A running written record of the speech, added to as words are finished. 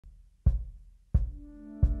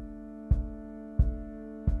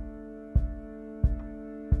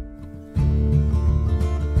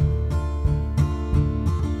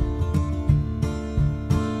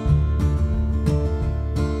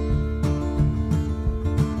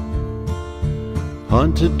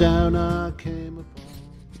Hunted down I came upon.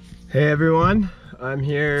 Hey everyone, I'm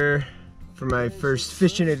here for my first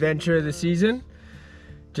fishing adventure of the season.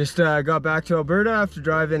 Just got back to Alberta after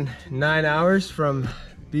driving 9 hours from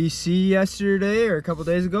BC yesterday or a couple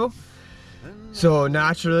days ago. So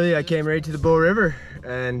naturally I came right to the Bow River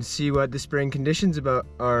and see what the spring conditions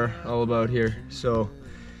are all about here. So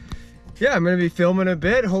yeah, I'm gonna be filming a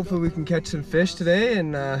bit. Hopefully we can catch some fish today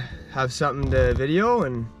and have something to video,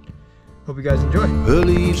 and hope you guys enjoy. Her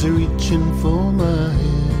leaves are reaching for my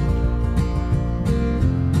head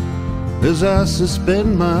as I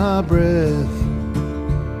suspend my breath.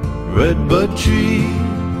 Redbud tree,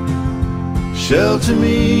 shelter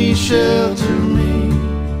me, shelter me.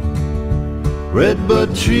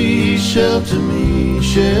 Redbud tree, shelter me,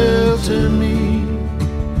 shelter me.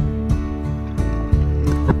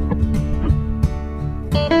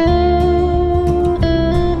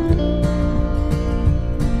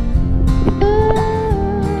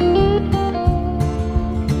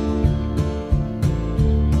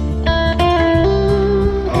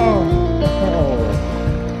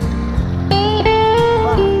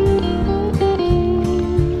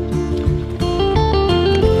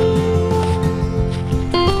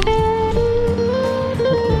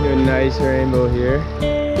 Nice rainbow here.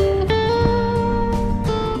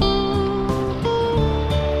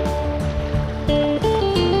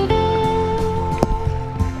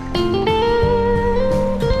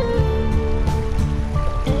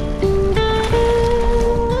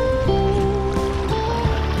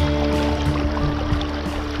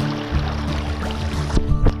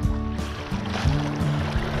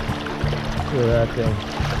 Look at that thing.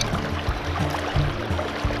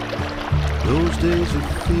 Those days of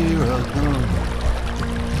fear are gone,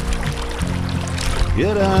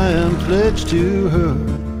 yet I am pledged to her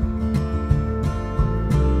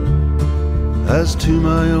as to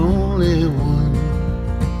my only one,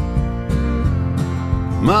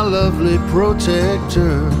 my lovely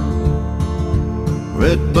protector.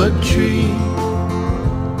 Redbud tree,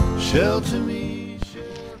 shelter me,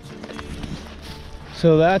 shelter me.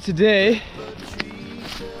 So that's a day.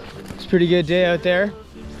 It's a pretty good day out there.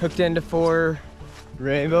 Hooked into 4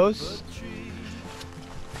 rainbows.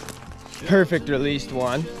 Perfect released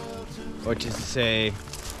one, which is to say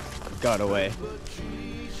got away.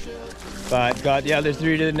 But got the other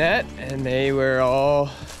 3 to the net and they were all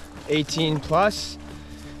 18 plus.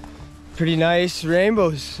 Pretty nice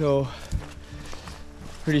rainbows, so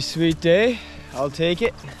pretty sweet day. I'll take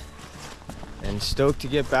it and stoked to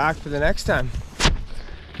get back for the next time.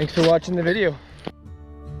 Thanks for watching the video.